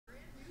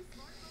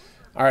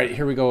All right,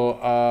 here we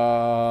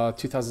go.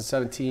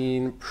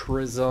 2017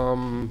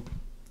 Prizm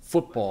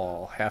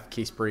football half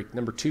case break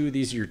number 2.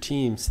 These are your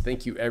teams.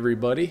 Thank you,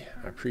 everybody.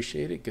 I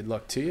appreciate it. Good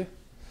luck to you.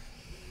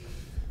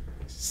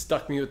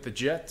 Stuck me with the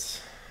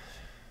Jets.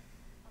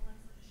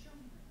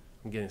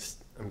 I'm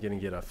gonna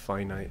get a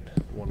finite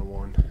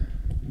 101.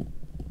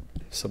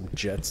 Some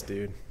Jets,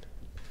 dude.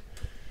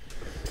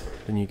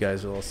 Then you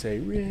guys will all say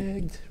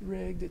rigged,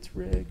 rigged, it's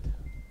rigged.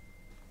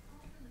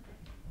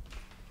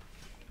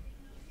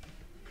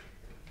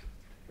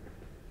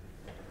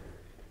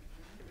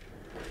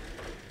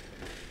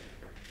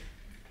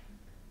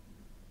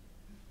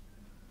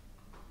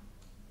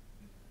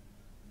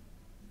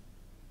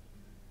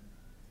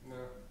 No,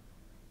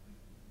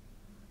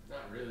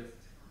 not really.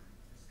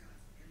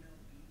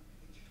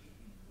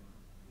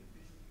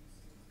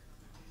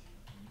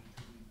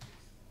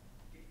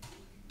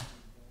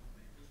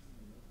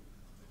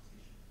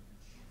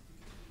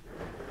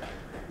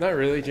 Not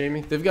really,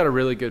 Jamie. They've got a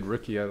really good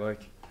rookie I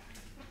like.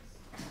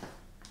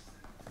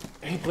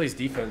 He plays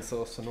defense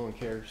though, so no one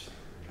cares.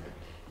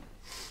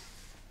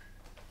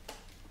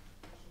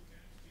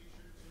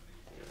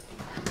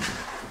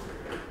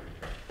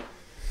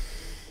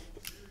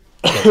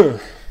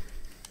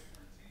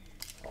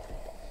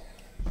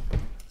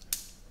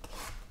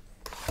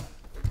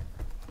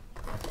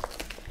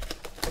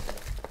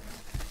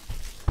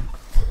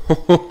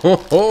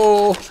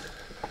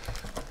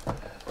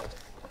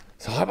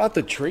 So how about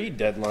the trade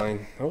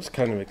deadline? That was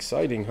kind of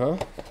exciting, huh?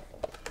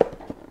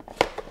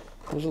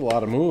 There's a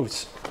lot of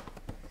moves.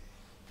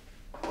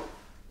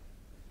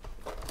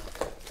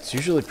 It's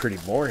usually pretty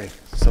boring.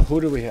 So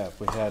who do we have?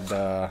 We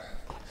had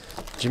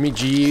Jimmy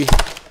G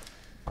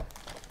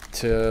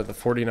to the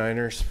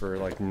 49ers for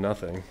like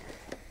nothing.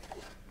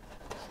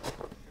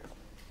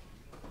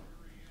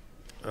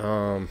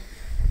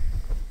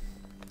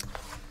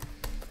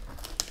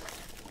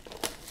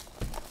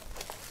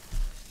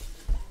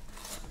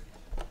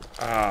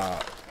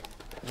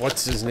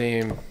 What's his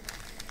name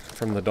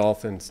from the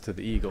Dolphins to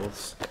the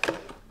Eagles?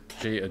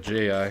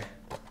 J.I.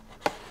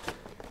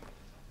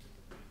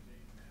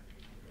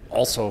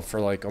 Also for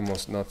like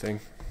almost nothing.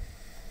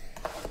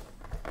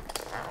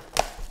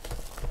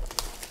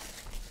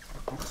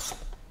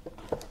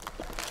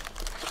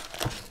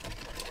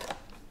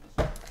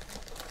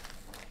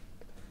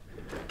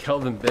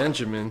 Kelvin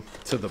Benjamin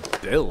to the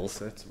Bills.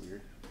 That's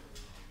weird.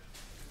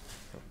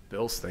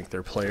 Bills think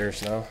they're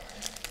players now.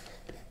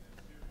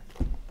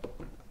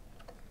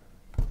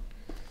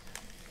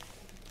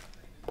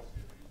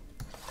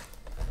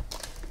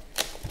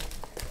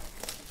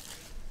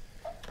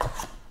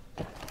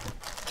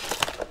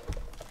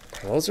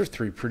 Those are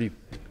three pretty,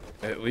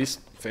 at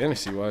least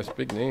fantasy-wise,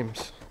 big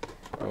names.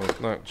 Well,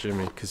 not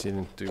Jimmy, because he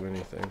didn't do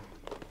anything.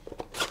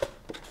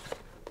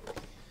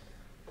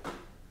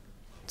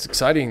 It's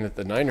exciting that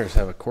the Niners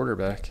have a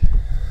quarterback.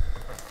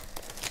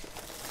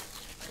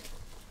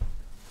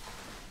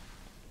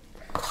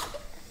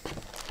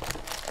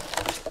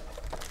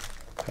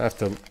 I have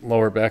to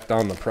lower back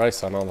down the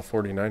price on all the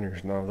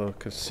 49ers now, though,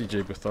 because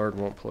C.J. Beathard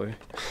won't play.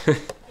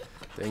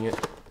 Dang it.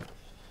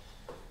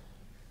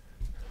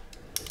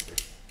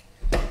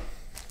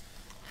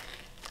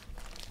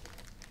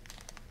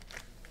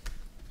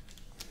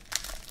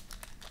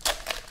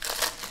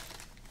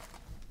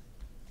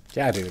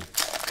 Yeah, dude.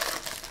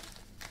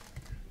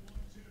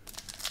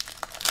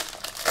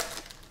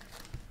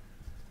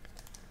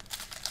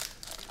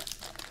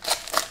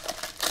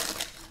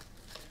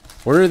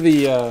 What are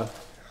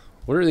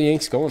the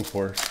Yanks going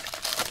for?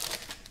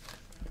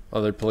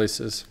 Other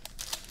places.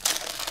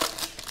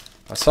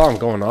 I saw them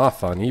going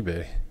off on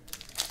eBay.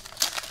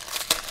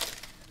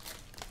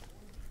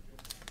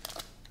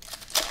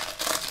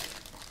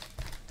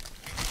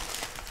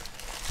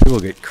 People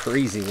get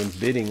crazy when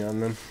bidding on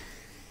them.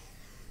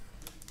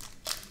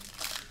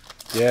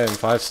 Yeah, and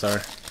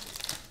 5-star.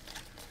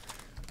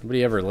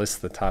 Nobody ever lists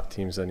the top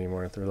teams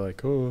anymore. They're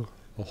like, oh,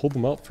 I'll hold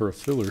them out for a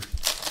filler.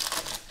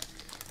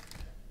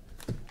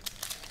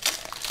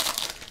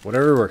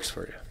 Whatever works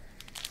for you.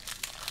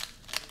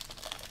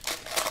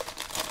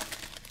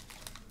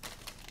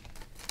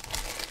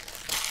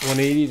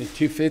 $180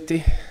 to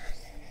 $250.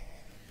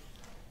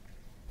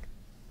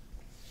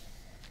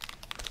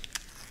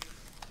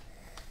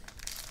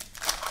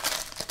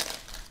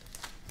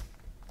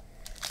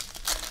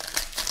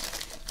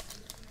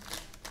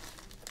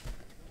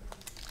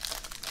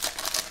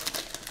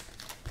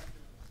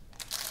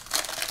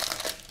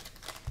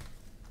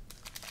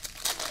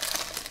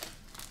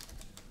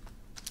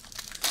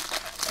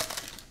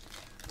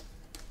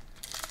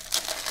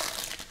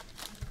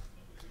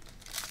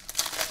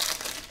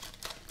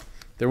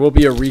 There will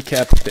be a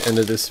recap at the end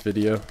of this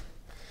video.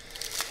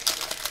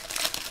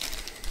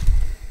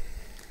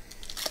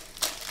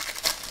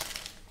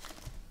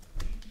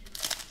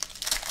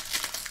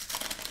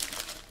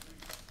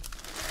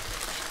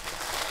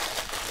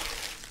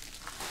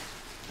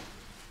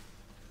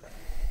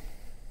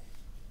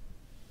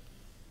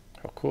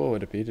 How cool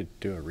would it be to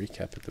do a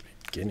recap at the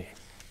beginning?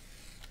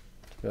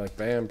 Be like,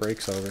 bam,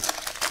 break's over.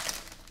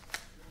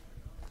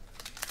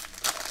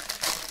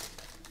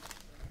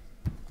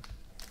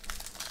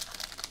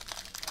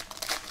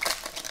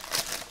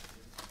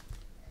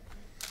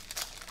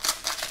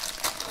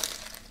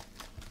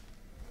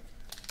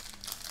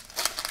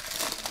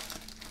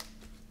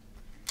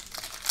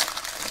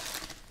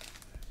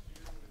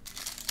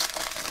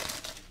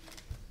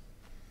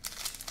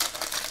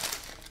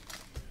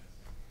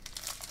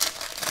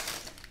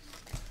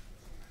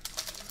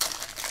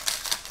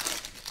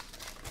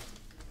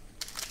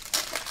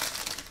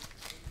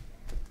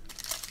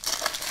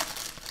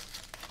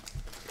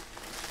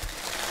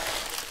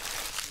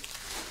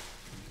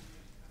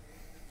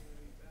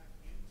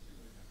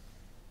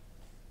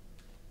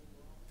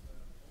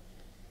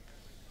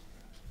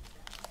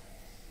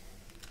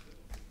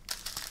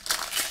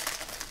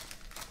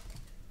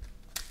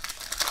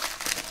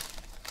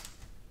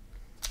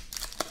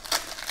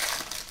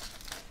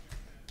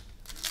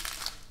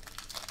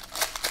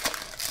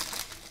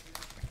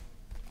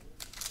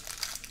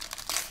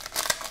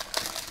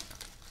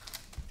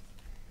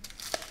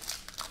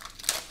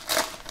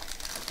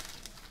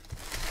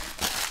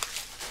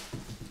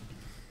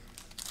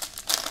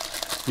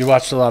 You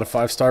watched a lot of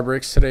 5-star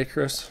breaks today,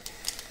 Chris?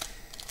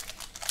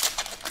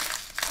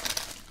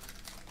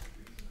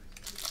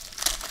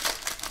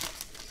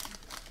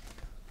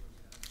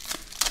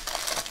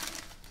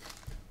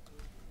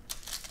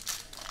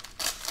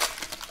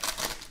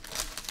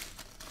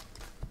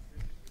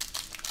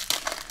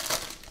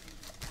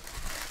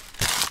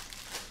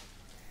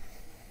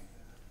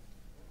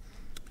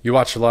 You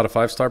watched a lot of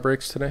 5-star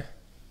breaks today?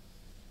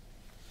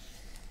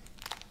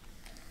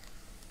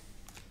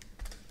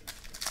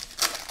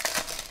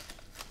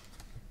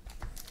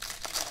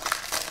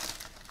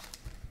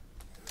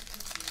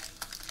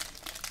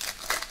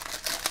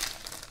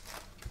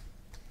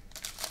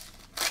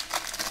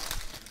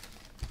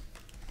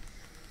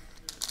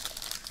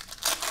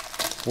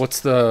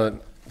 What's the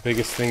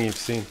biggest thing you've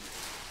seen?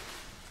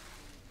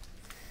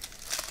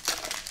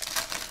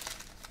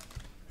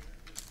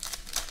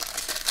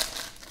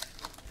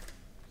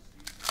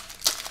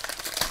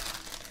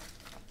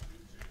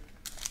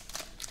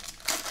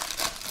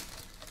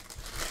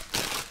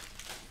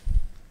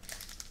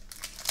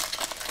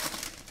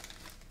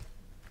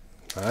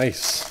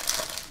 Nice.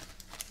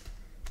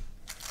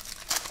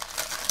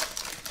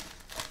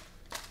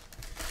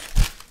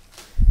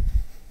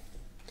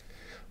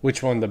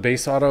 Which one? The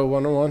base auto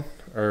 101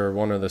 or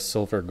one of the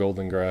silver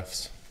golden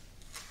graphs?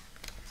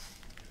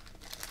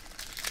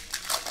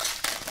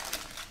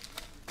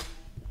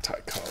 Tie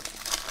cup.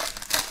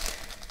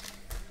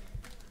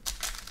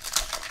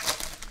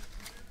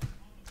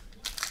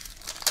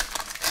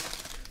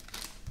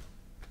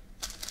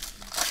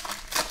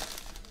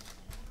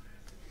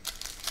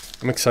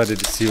 I'm excited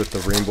to see what the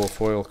rainbow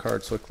foil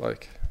cards look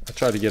like. I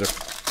try to get a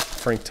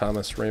Frank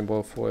Thomas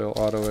rainbow foil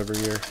auto every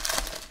year.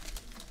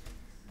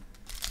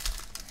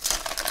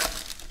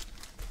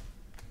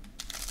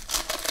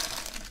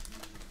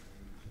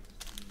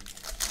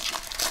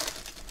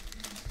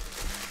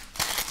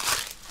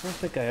 I don't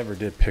think I ever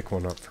did pick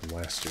one up from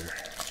last year.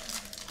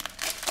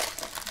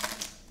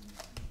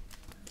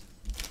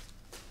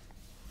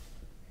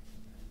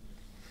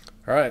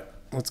 All right,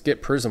 let's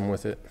get Prizm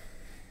with it.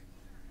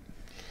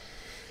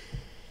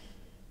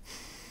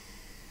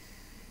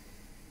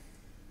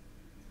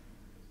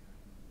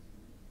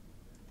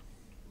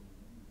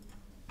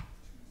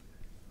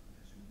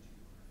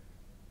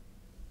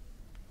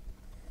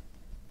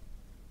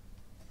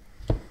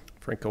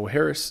 Franco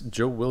Harris,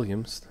 Joe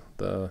Williams.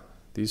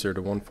 These are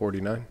to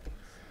 149.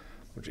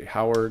 O.J.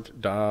 Howard,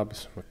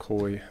 Dobbs,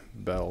 McCoy,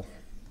 Bell.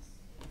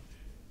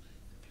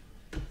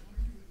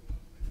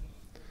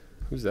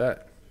 Who's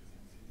that?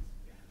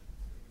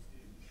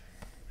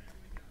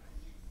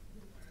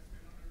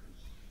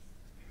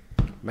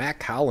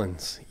 Matt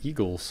Collins,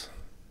 Eagles.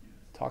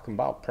 Talking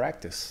about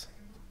practice.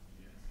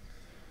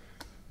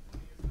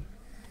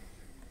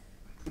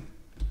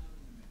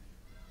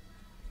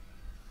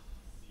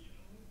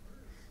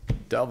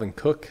 Dalvin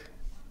Cook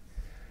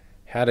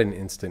had an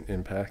instant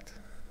impact.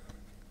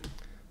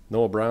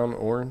 Noah Brown,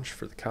 orange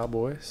for the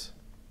Cowboys.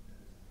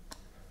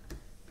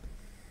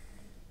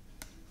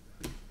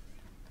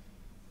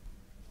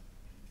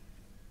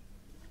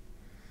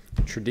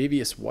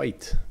 Tre'Davious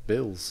White,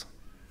 Bills.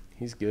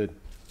 He's good.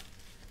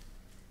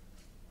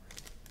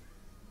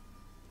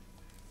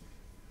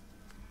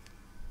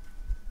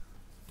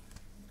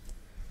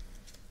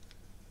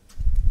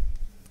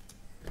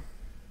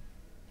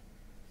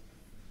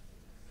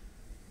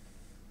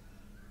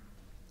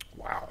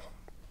 Wow.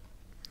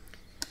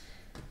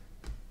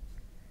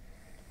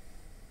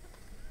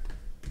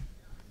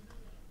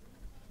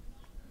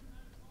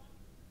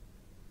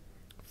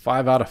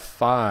 Five out of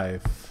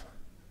 5.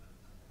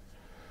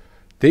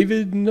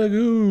 David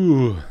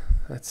Nagoo.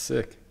 That's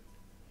sick.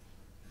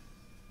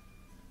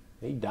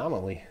 Hey,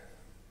 Donnelly.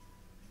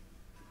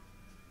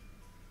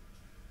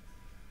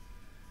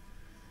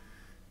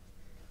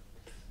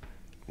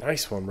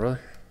 Nice one,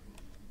 brother.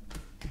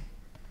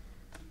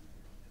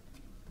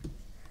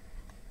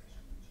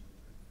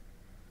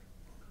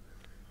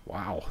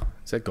 Wow.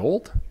 Is that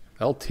gold?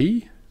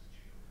 LT?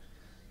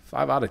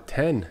 5 out of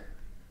 10.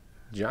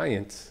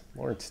 Giants.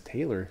 Lawrence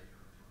Taylor.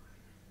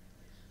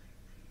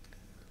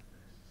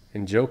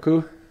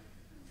 Njoku.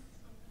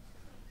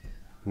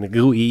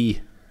 Nagui.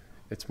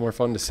 It's more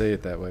fun to say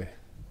it that way.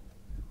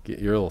 Get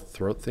your little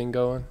throat thing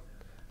going.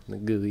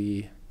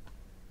 Nagui.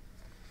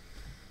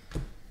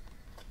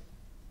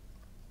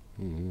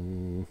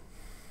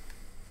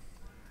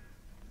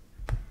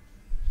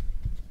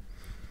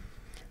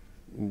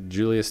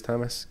 Julius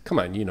Thomas. Come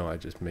on, you know I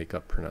just make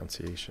up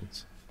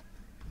pronunciations.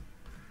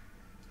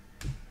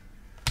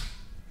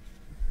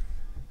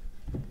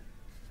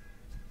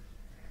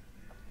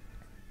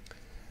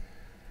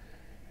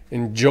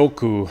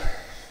 Njoku.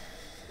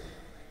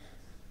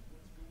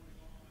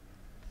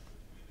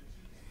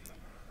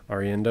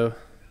 Ariendo.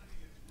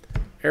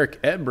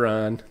 Eric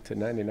Ebron to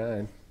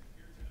 99.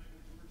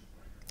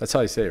 That's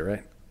how you say it,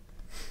 right?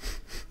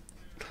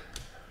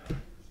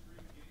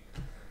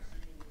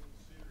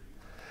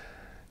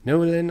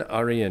 Nolan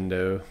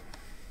Ariendo.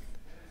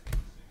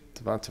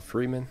 Devonta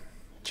Freeman.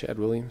 Chad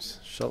Williams.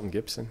 Shelton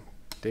Gibson.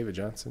 David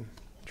Johnson.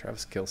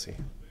 Travis Kelce.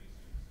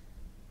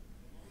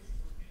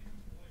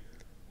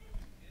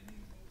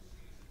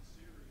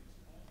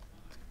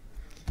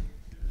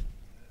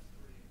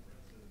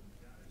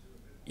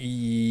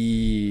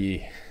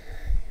 He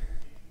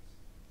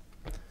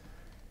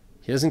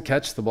doesn't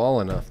catch the ball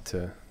enough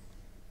to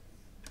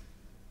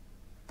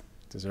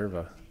deserve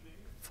a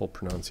full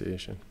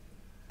pronunciation.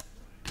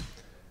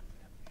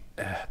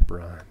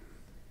 Brian.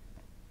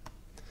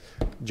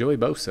 Joey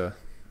Bosa.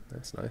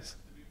 That's nice.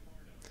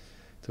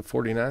 To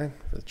 49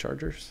 for the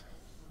Chargers.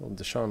 Little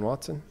Deshaun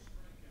Watson.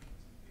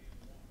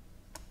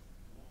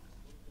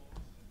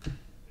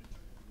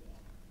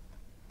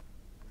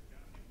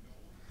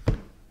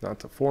 Not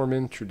to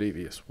Foreman.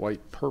 Tre'Davious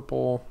White,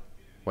 purple.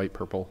 White,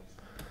 purple.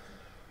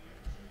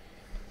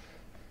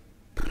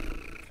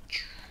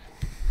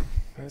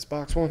 Nice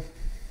box one.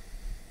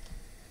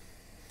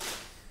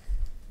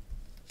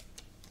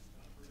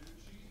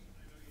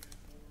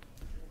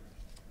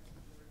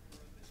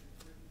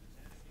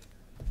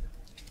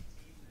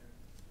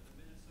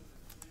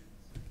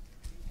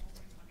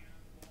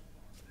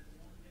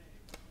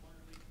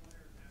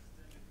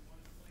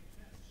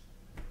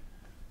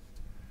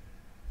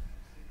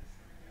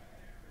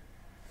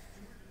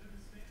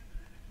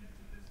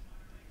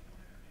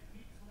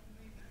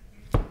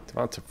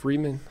 Devonta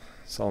Freeman,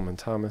 Solomon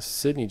Thomas,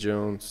 Sidney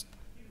Jones.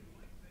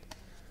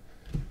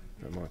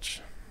 Not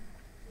much.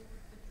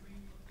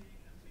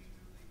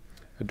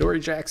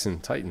 Adoree Jackson,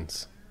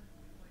 Titans.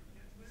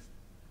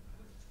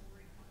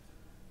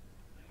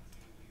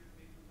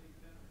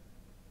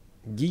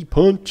 Gee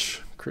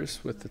Punch,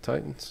 Chris with the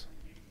Titans.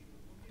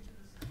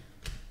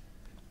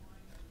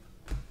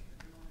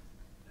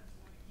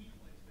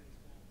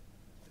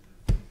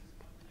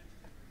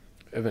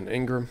 Evan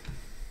Ingram,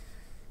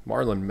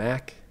 Marlon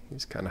Mack.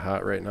 He's kind of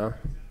hot right now.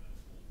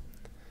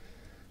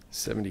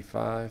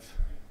 75.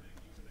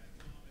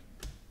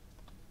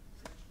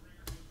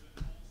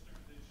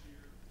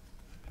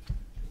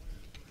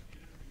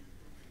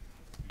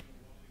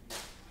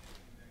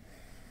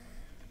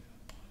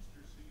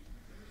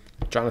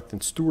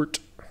 Jonathan Stewart,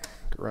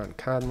 Garon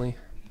Conley.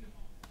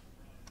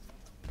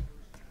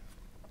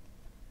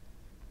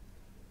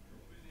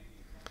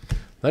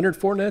 Leonard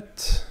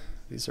Fournette.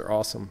 These are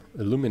awesome.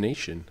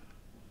 Illumination.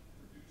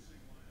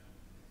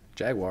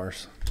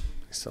 Jaguars.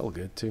 They sell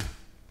good too.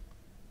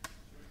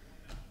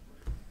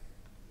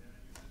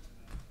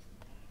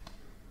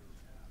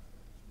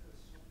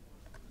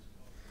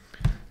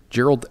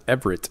 Gerald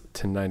Everett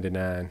to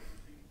 99.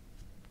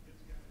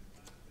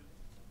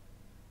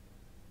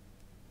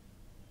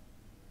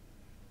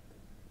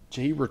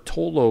 Jay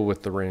Rotolo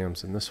with the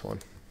Rams in this one.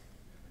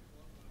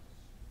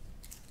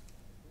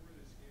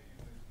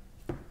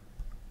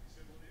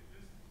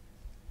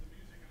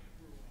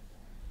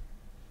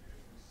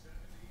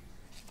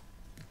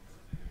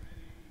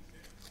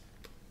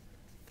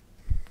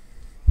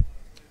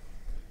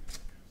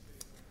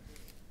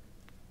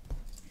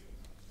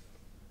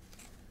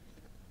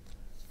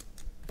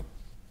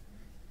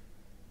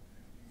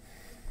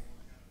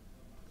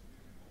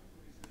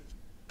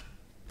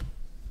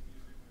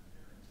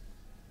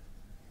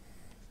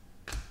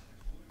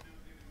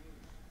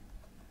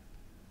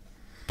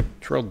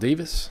 Terrell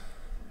Davis,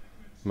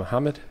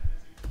 Muhammad,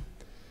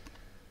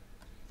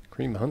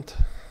 Kareem Hunt,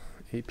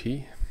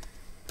 AP.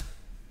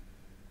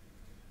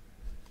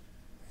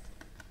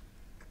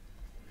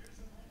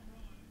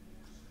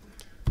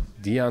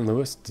 Dion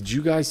Lewis. Did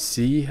you guys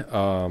see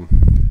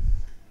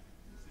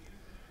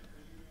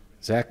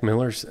Zach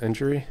Miller's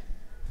injury?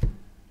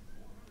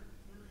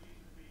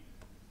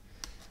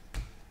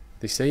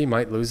 They say he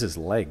might lose his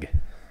leg.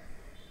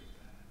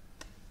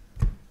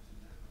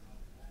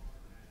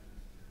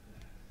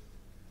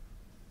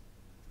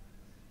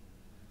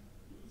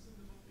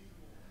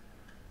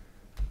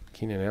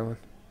 Keenan Allen.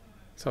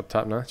 What's up,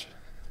 Top Notch?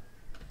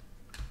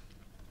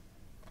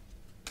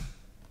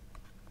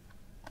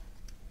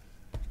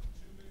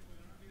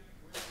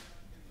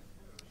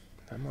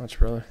 Not much,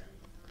 brother.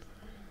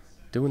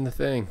 Doing the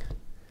thing.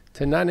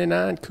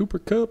 1099 Cooper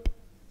Kupp.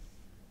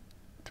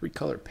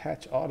 3-color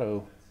patch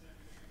auto.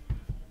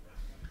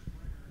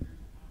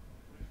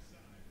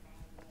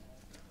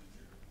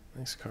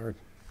 Nice card.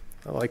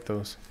 I like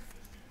those.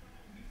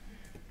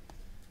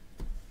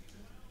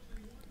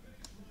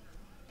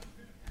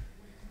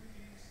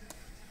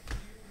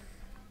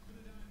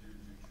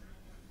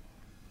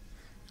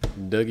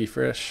 Dougie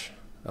Fresh,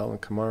 Alvin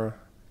Kamara,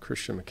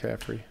 Christian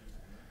McCaffrey.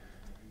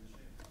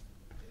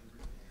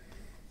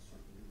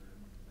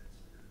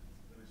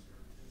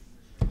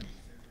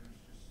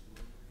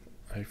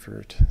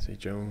 Eifert, Zay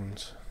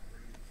Jones.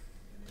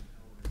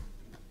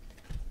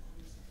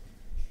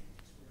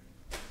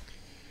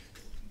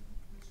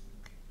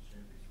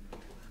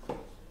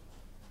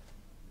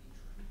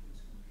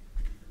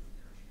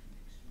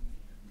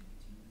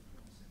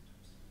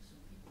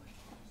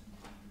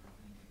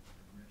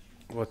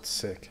 What's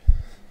sick?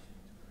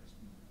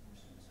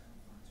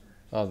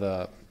 Oh,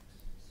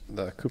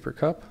 the Cooper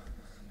Kupp.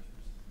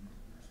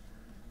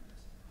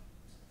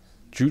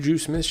 Juju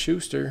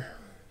Smith-Schuster.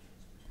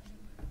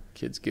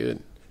 Kid's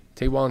good.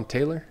 Taywan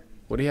Taylor.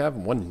 What do you have?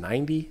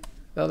 190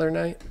 the other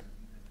night?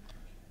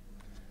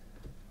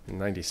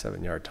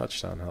 97-yard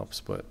touchdown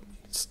helps, but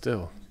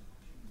still.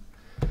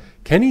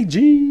 Kenny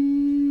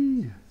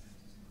G.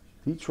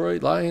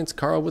 Detroit Lions,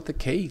 Carl with the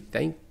K.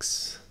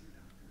 Thanks.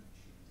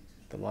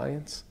 The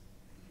Lions.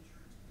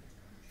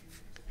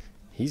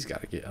 He's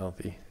got to get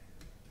healthy.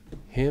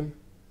 Him,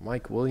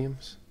 Mike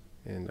Williams,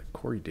 and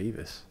Corey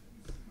Davis.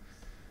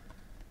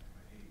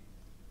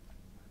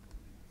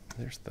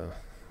 There's the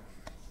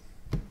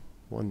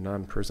one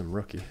non-Prizm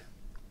rookie.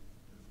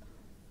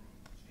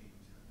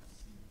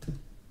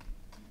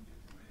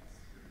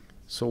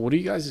 So what do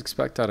you guys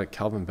expect out of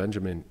Calvin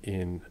Benjamin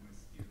in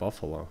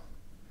Buffalo?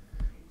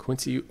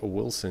 Quincy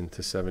Wilson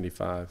to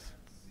 75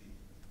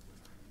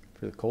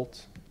 for the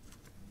Colts.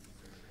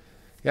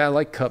 Yeah, I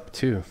like Cup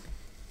too.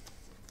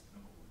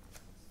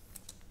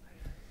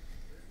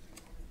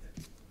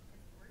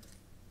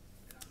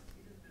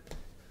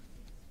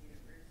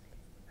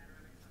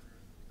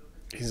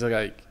 He's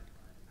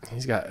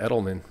got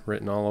Edelman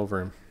written all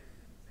over him.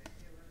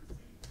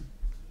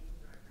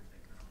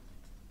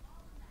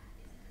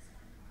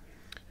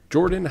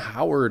 Jordan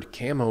Howard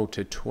camo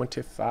to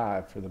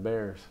 25 for the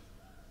Bears.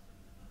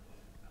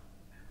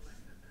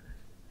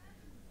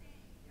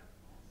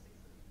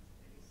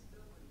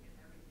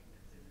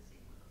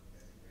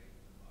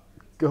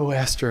 Go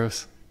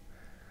Astros.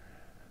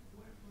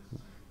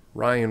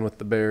 Ryan with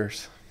the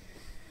Bears.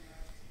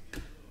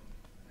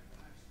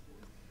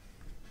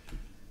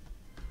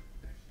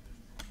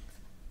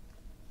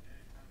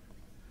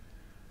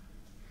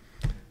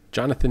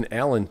 Jonathan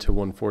Allen to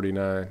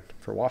 149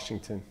 for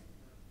Washington.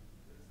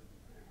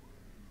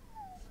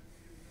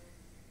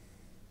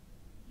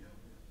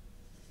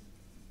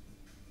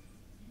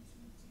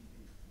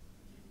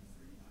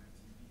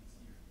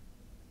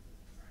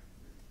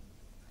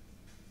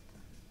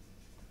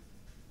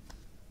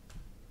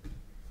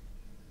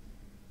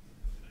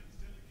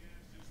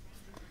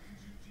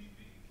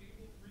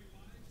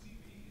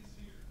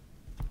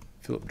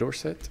 Philip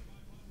Dorsett.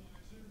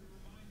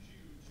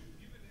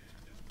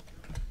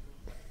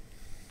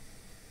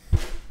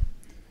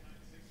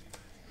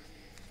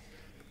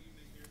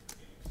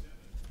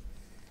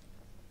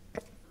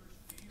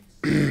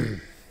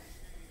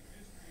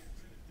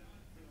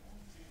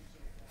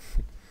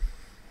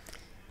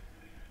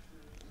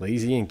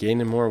 Lazy and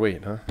gaining more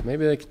weight, huh?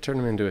 Maybe they could turn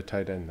him into a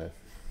tight end then.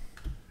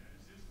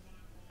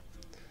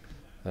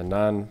 A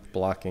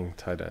non-blocking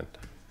tight end.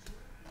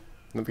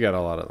 We've got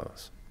a lot of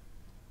those.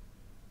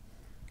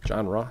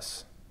 John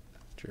Ross,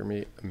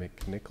 Jeremy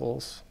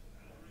McNichols.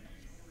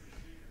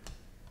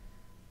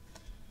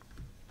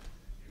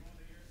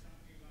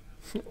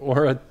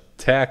 Or a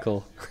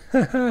tackle.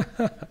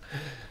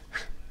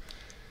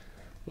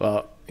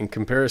 Well, in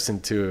comparison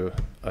to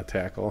a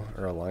tackle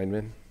or a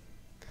lineman,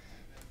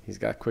 he's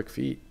got quick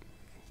feet.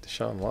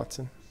 Deshaun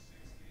Watson.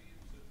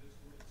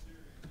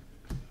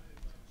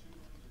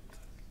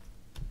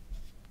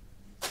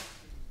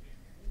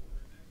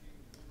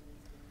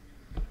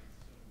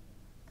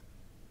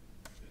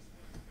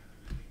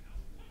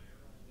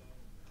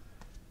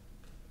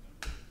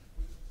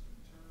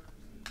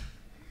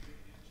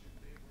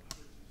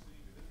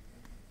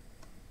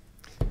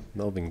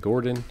 Melvin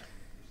Gordon.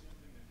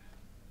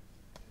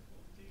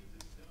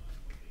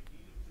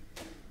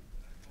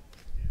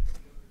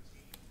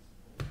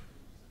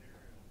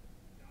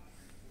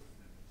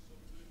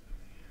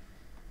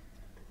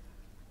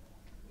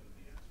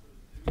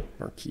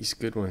 Marquise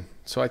Goodwin.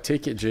 So I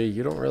take it, Jay,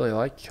 you don't really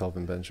like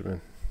Kelvin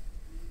Benjamin.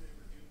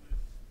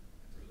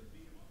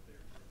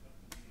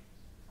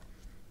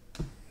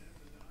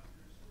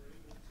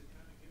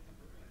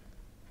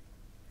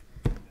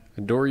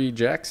 Adoree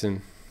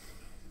Jackson.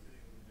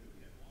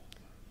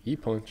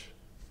 E-punch.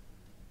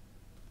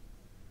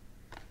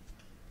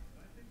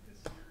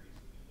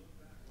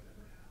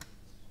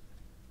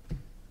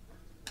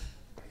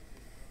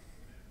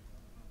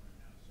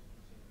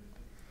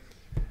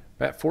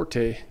 Matt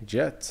Forte,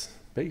 Jets.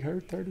 Big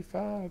Hurt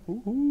 35.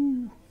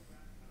 Woohoo.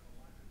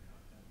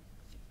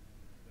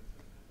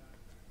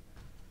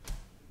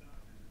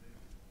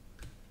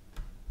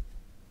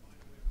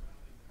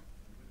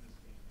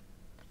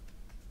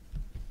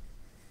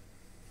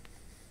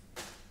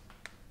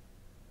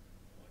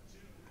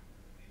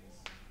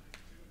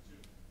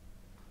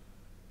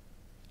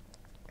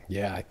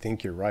 Yeah, I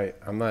think you're right.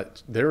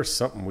 There was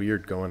something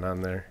weird going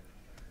on there.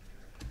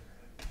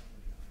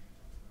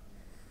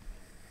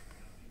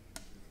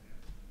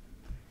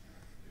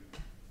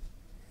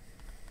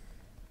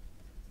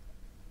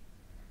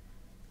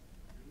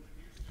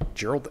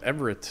 Gerald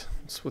Everett.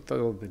 What's with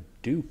all the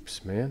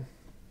dupes, man?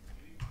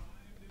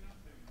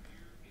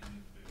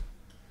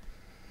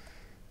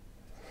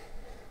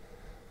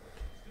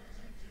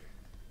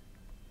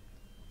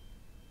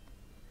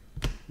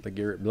 The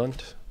Garrett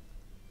Blunt.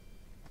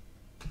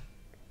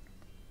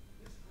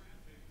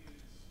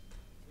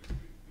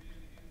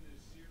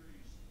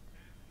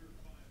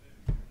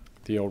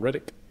 Theo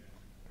Riddick.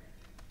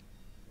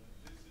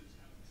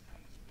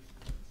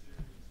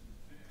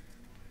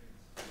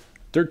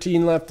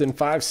 $13 left in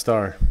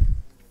 5-star.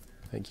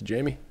 Thank you,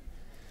 Jamie.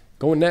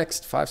 Going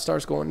next. 5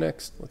 stars going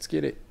next. Let's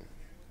get it.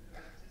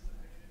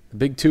 The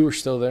big 2 are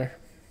still there.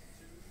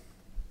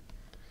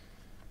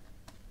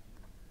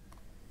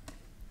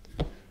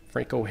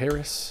 Franco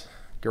Harris.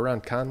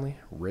 Garon Conley,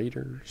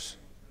 Raiders.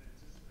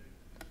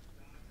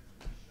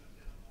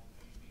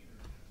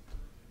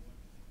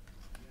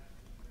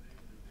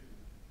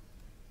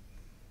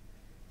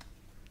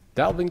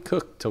 Dalvin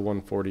Cook to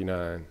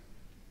 149.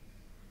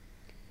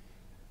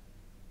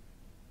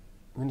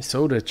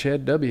 Minnesota,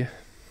 Chad W.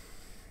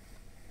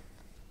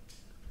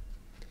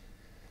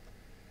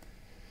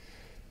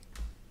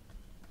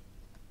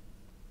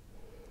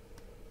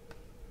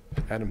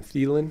 Adam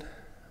Thielen,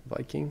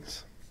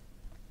 Vikings.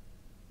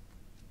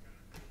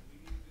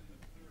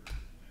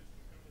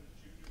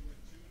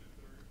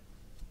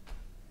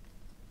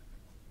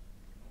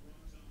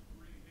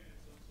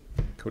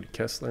 Cody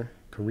Kessler,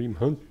 Kareem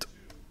Hunt.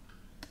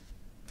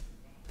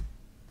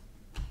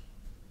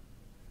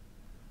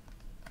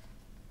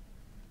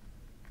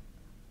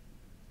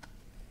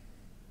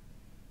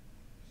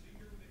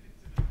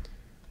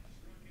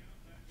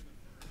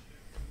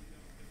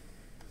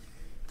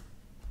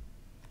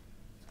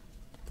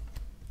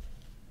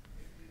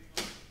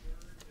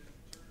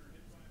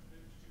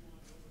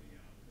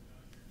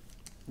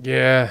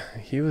 Yeah,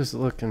 he was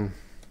looking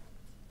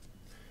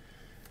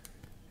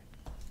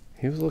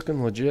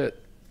legit.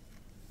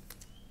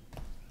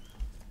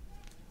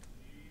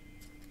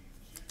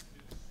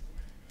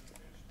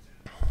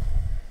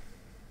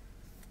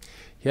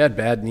 He had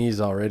bad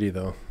knees already,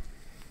 though.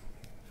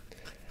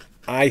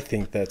 I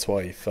think that's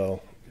why he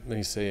fell.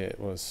 They say it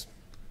was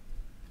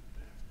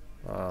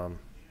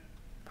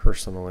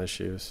personal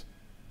issues.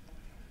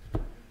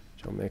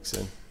 Joe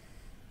Mixon,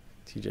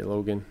 TJ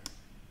Logan,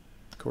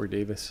 Corey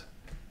Davis.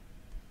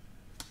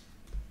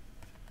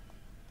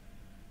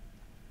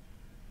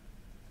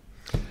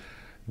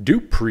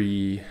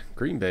 Dupree,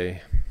 Green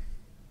Bay.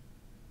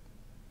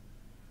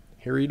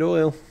 Harry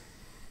Doyle.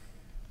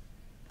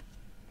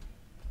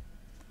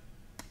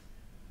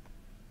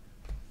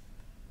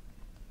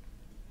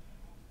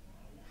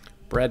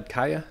 Brad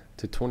Kaya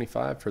to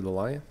 25 for the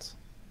Lions.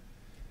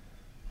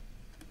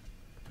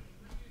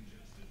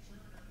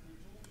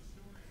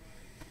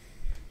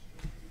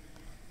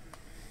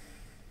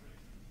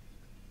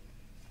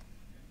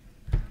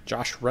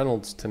 Josh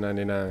Reynolds to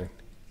 99.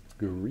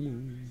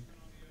 Green.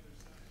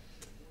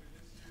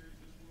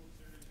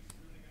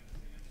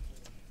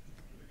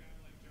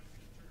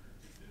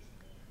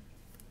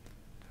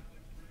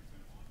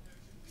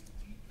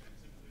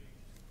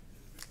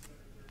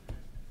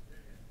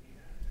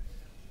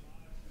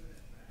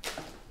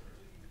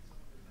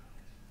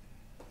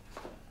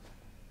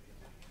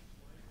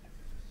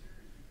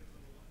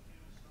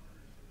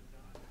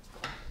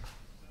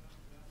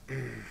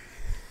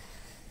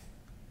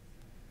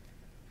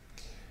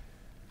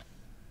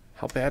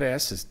 How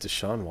badass is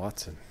Deshaun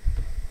Watson?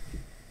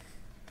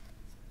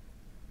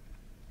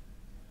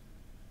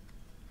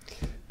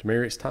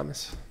 Demaryius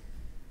Thomas.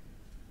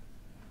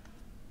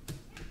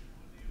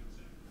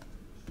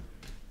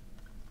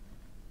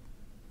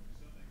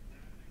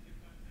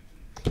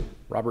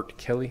 Robert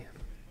Kelly.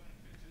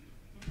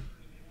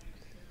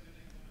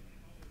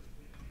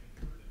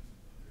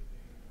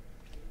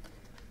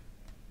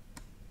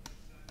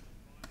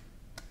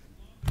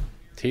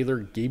 Taylor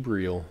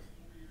Gabriel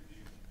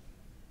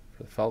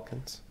for the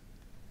Falcons.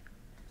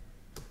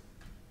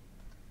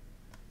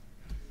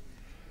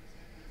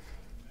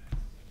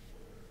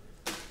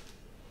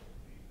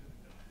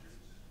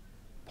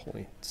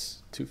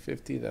 Points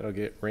 250. That'll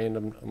get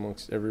random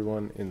amongst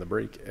everyone in the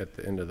break at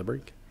the end of the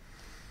break.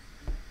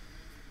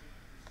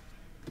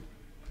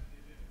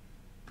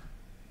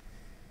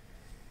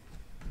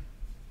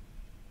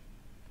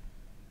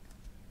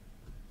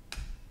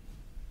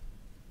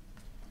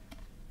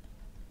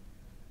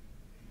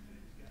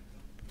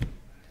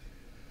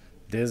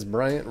 Dez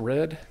Bryant,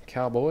 red,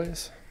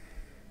 Cowboys.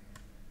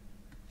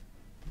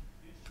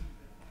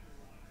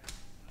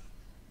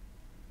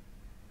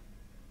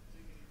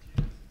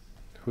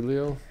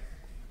 Julio,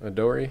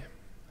 Adoree.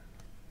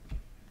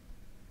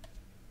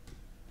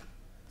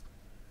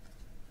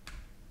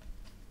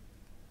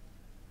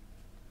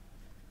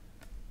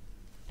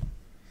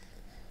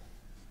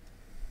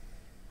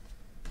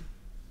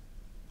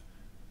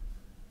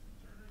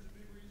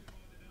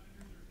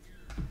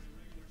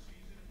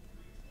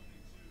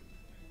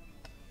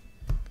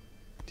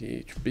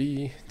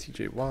 DHB,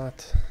 TJ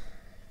Watt.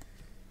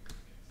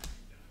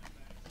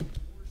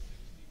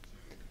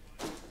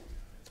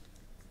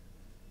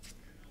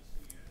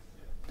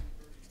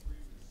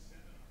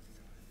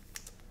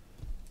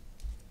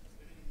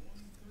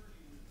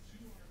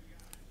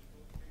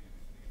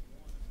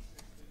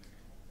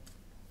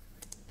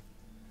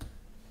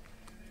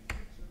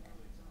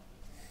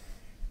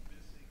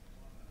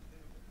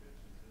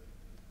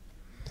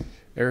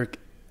 Eric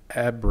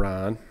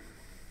Abron,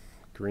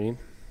 green.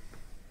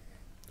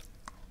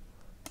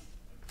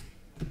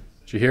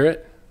 Did you hear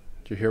it?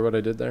 Did you hear what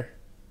I did there?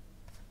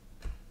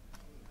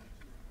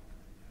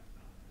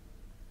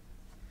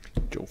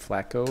 Joe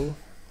Flacco,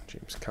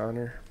 James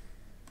Conner.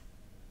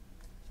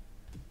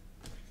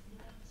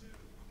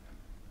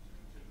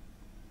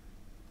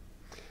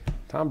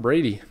 Tom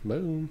Brady,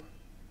 boom.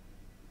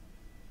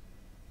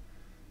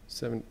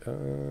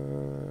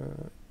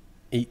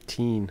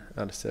 18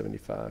 out of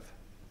 75.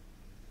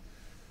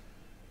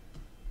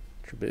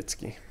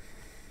 Trubisky.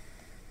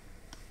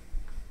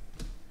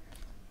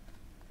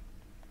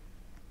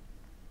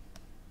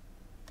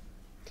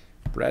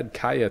 Brad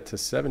Kaya to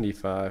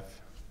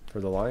 75 for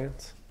the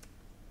Lions.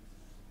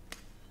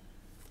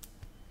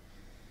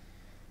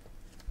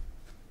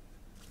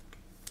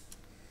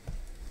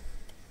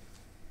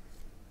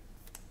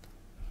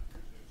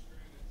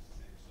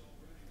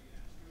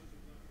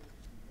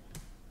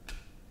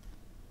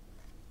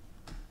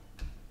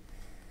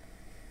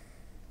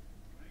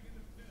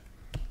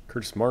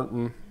 Curtis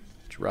Martin,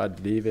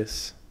 Gerard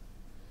Davis,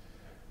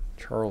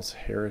 Charles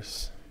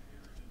Harris.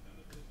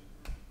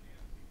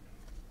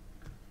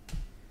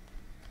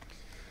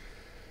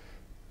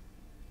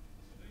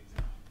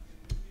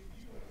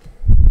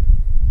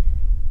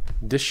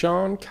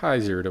 Deshaun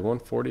Kaiser to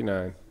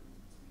 149.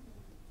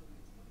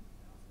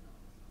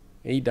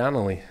 A.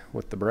 Donnelly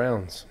with the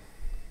Browns.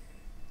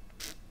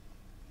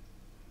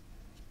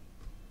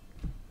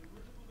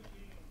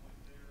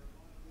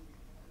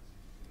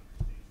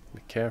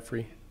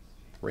 McCaffrey,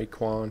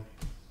 Raekwon.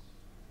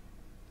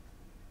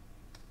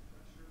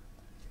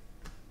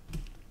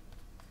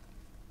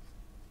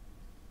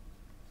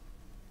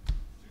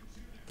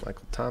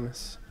 Michael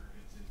Thomas.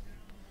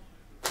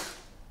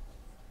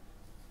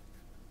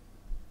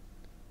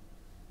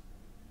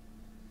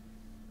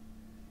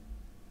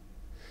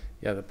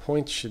 Yeah, the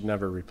points should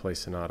never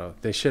replace an auto.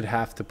 They should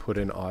have to put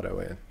an auto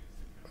in.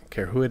 I don't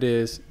care who it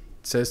is. It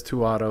says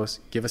 2 autos.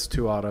 Give us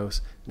 2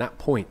 autos. Not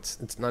points.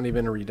 It's not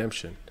even a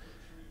redemption.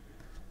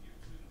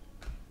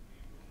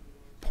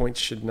 Points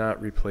should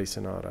not replace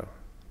an auto.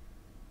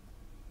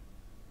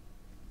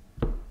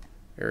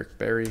 Eric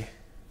Berry.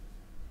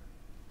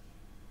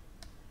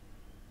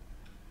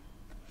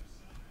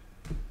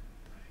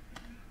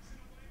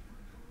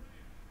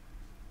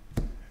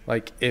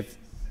 Like, if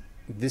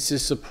this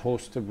is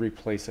supposed to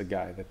replace a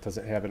guy that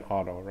doesn't have an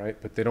auto, right?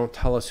 But they don't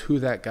tell us who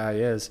that guy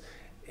is.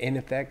 And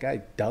if that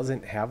guy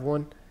doesn't have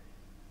one,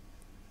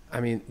 I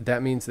mean,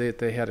 that means that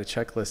they had a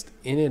checklist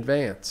in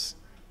advance.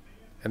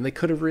 And they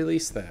could have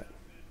released that.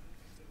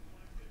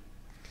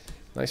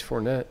 Nice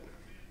Fournette.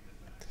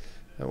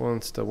 That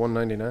one's to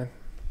 199.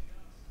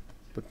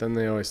 But then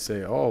they always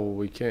say, oh, well,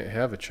 we can't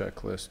have a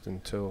checklist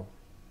until,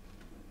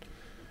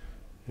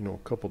 you know,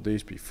 a couple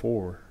days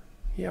before.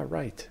 Yeah,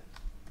 right.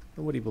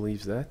 Nobody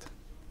believes that.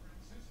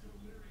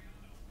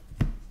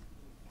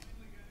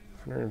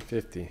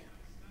 150.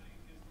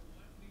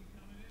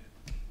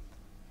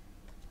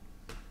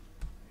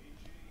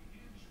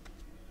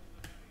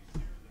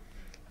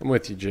 I'm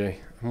with you, Jay.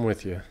 I'm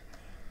with you.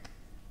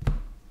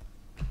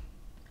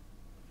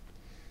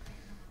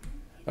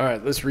 All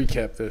right, let's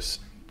recap this.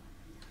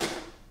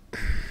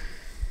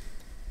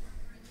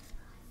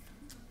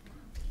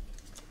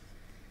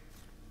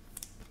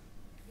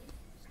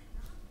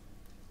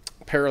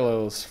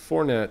 Parallels,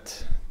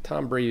 Fournette,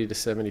 Tom Brady to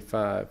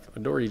 75,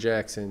 Adoree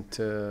Jackson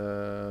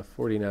to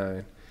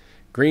 49.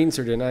 Greens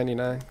are to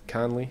 99,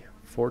 Conley,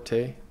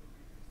 Forte,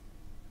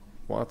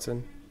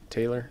 Watson,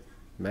 Taylor,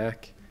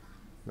 Mack.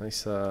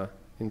 Nice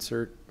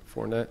insert,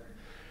 Fournette.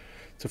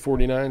 To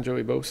 49,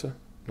 Joey Bosa,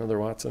 another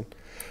Watson.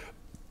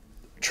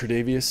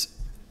 Tre'Davious,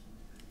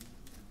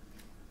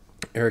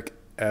 Eric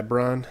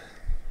Ebron,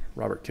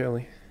 Robert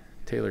Kelly,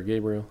 Taylor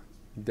Gabriel,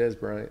 Dez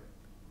Bryant.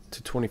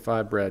 To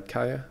 25, Brad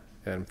Kaya,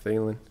 Adam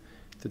Thielen.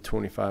 To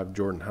 25,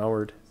 Jordan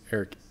Howard,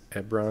 Eric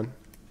Ebron.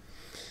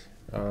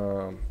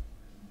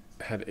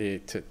 Had a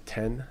to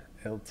 10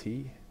 LT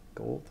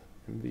gold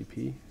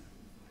MVP.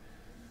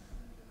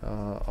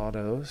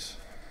 Autos,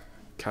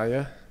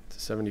 Kaya to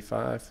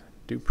 75,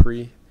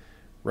 Dupree,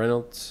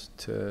 Reynolds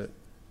to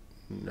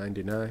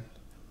 99,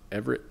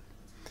 Everett,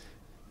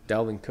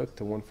 Dalvin Cook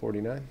to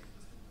 149,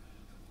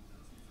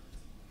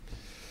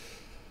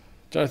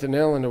 Jonathan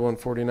Allen to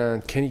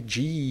 149, Kenny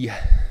G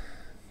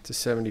to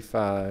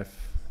 75,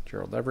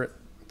 Gerald Everett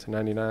to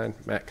 99,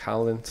 Matt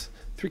Collins,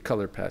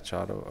 3-color patch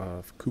auto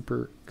of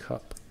Cooper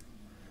Kupp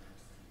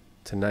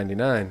to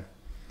 99.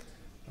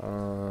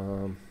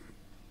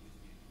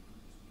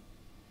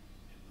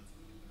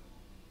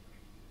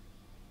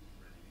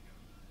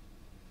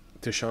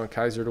 Deshaun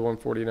Kaiser to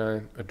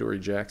 149, Adoree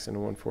Jackson to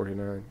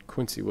 149,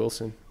 Quincy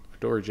Wilson,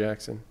 Adoree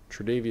Jackson,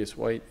 Tre'Davious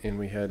White, and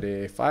we had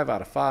a 5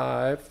 out of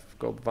 5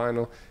 gold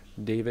vinyl,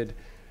 David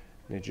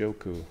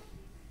Njoku.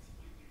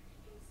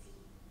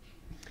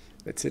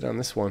 That's it on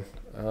this one.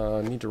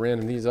 Need to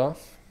random these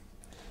off.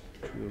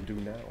 We'll do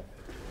now.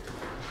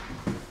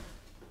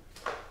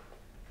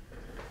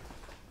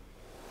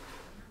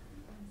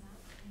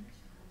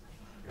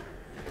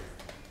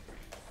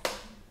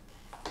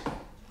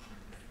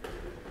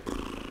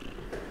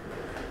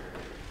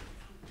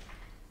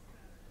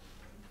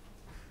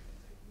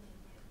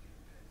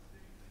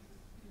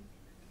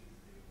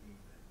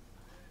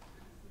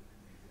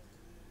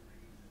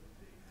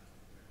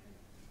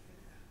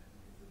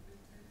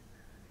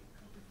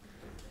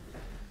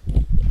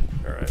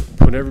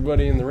 Put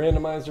everybody in the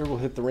randomizer. We'll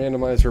hit the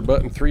randomizer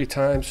button 3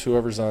 times.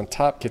 Whoever's on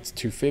top gets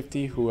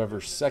 250.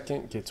 Whoever's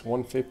second gets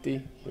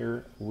 150.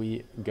 Here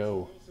we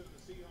go.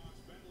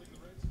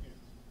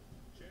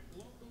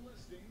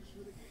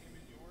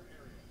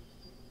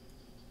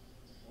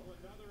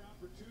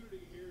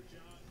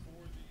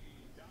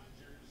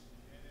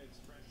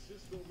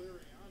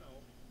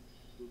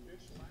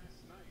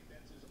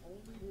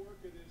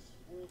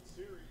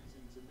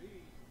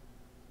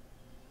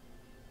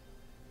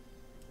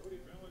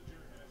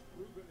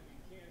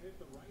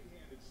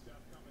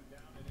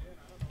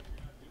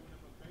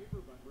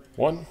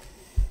 One,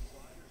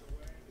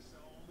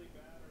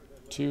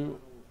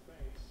 two,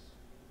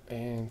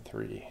 and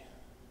three.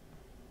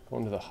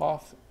 Going to the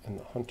Hoth and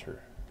the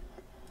Hunter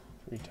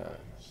 3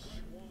 times.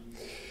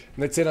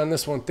 And that's it on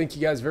this one. Thank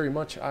you guys very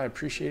much. I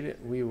appreciate it.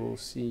 We will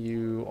see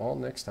you all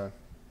next time.